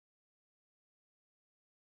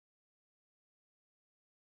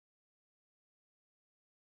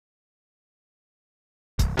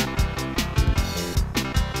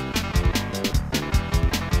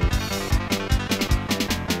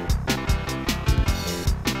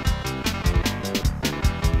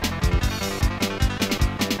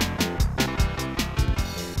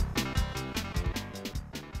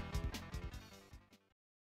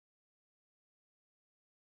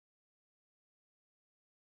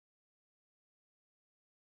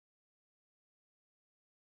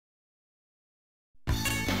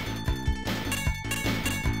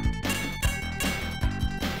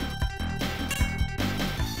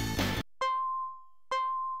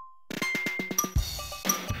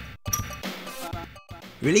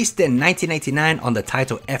Released in 1989 on the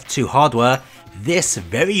Taito F2 hardware, this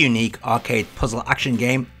very unique arcade puzzle action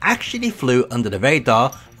game actually flew under the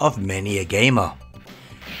radar of many a gamer.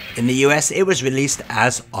 In the US it was released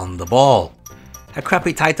as On the Ball. A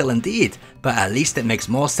crappy title indeed, but at least it makes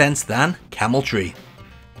more sense than Cameltry.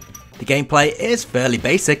 The gameplay is fairly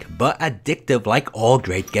basic but addictive like all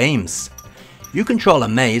great games. You control a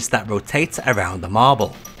maze that rotates around a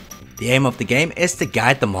marble. The aim of the game is to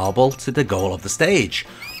guide the marble to the goal of the stage,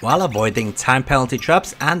 while avoiding time penalty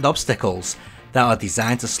traps and obstacles that are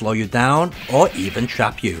designed to slow you down or even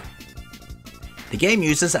trap you. The game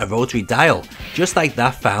uses a rotary dial, just like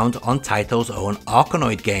that found on Taito's own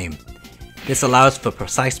Arkanoid game. This allows for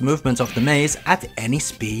precise movement of the maze at any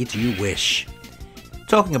speed you wish.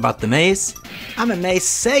 Talking about the maze, I'm amazed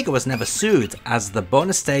Sega was never sued, as the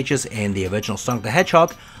bonus stages in the original Sonic the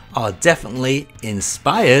Hedgehog are definitely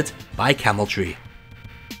inspired by Cameltry.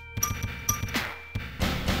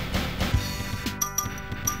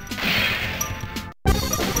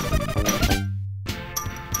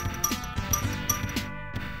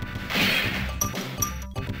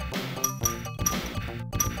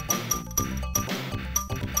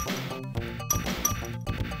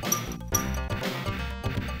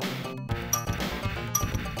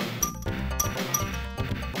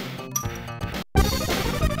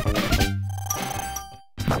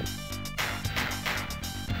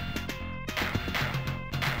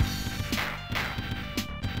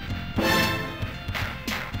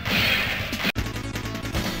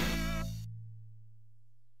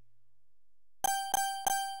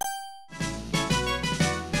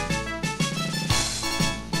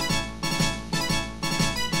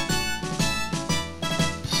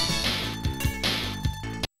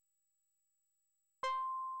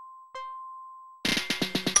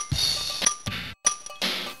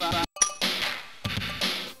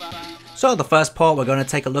 So the first port we're going to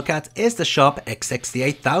take a look at is the Sharp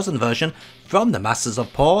X68000 version from the Masters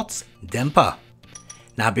of Ports, Dempa.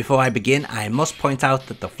 Now before I begin, I must point out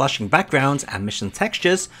that the flashing backgrounds and mission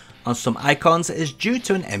textures on some icons is due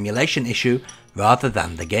to an emulation issue rather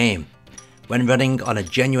than the game. When running on a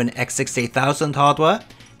genuine X68000 hardware,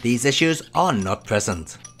 these issues are not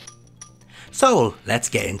present. So let's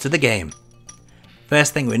get into the game.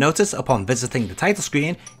 First thing we notice upon visiting the title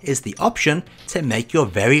screen is the option to make your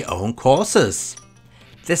very own courses.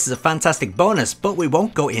 This is a fantastic bonus, but we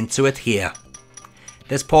won't go into it here.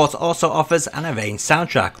 This port also offers an arranged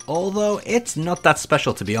soundtrack, although it's not that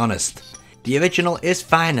special to be honest. The original is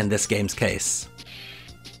fine in this game's case.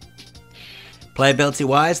 Playability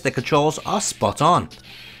wise, the controls are spot on.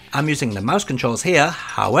 I'm using the mouse controls here,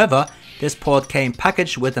 however, this port came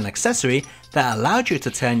packaged with an accessory that allowed you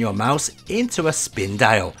to turn your mouse into a spin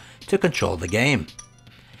dial to control the game.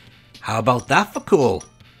 How about that for cool?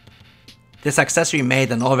 This accessory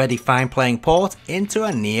made an already fine playing port into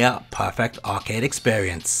a near perfect arcade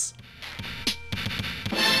experience.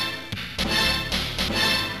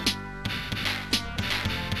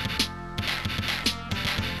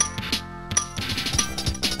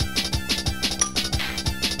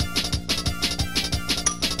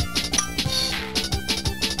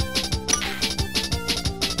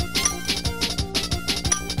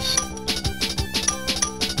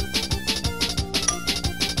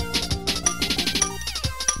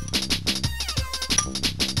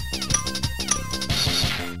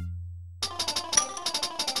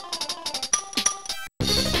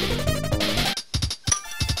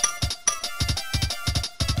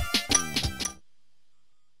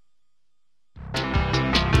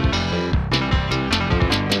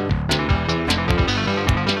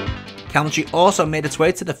 Cameltry also made its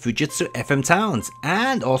way to the Fujitsu FM Towns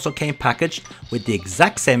and also came packaged with the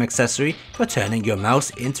exact same accessory for turning your mouse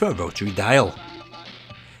into a rotary dial.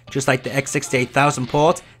 Just like the X68000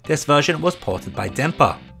 port, this version was ported by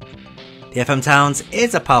Dempa. The FM Towns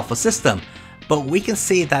is a powerful system, but we can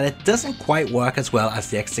see that it doesn't quite work as well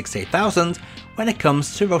as the X68000 when it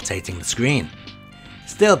comes to rotating the screen.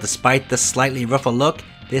 Still, despite the slightly rougher look,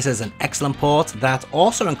 this is an excellent port that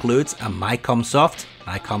also includes a MyComSoft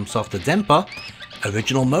the Dempa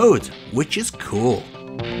original mode, which is cool.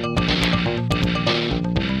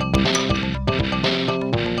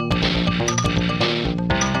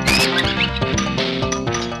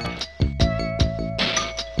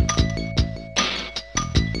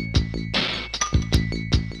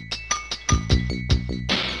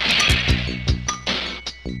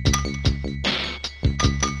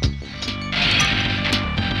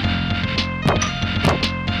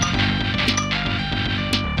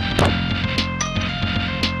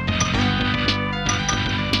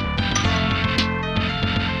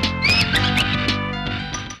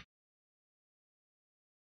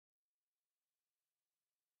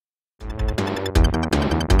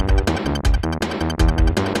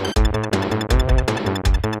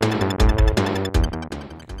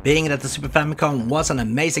 Being that the Super Famicom was an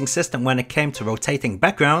amazing system when it came to rotating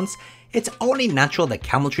backgrounds, it's only natural that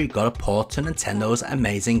Cameltry got a port to Nintendo's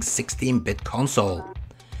amazing 16-bit console.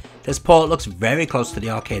 This port looks very close to the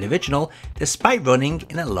arcade original despite running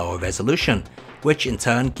in a lower resolution, which in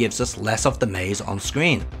turn gives us less of the maze on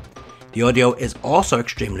screen. The audio is also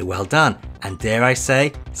extremely well done, and dare I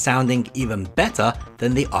say, sounding even better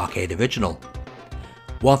than the arcade original.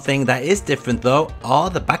 One thing that is different though are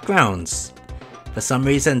the backgrounds. For some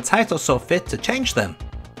reason, Taito saw fit to change them.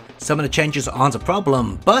 Some of the changes aren't a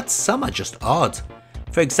problem, but some are just odd.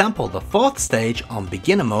 For example, the 4th stage on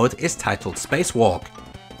beginner mode is titled Spacewalk,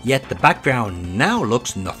 yet the background now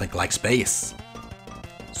looks nothing like space.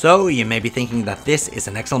 So you may be thinking that this is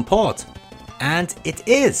an excellent port, and it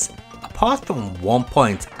is, apart from one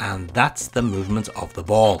point, and that's the movement of the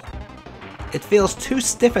ball. It feels too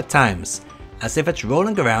stiff at times, as if it's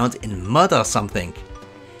rolling around in mud or something.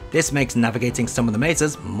 This makes navigating some of the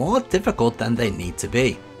mazes more difficult than they need to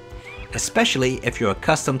be, especially if you're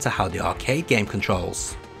accustomed to how the arcade game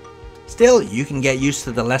controls. Still, you can get used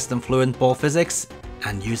to the less than fluent ball physics,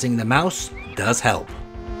 and using the mouse does help.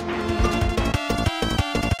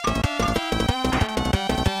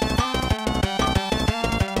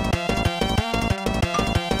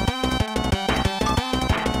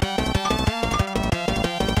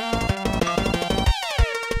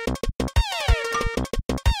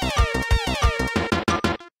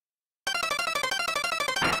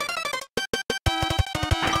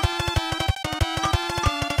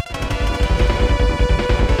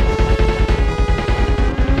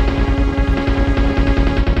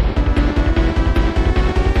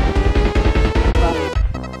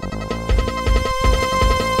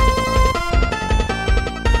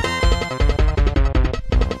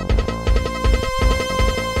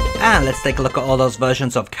 And let's take a look at all those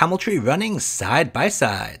versions of Cameltry running side by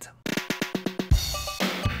side.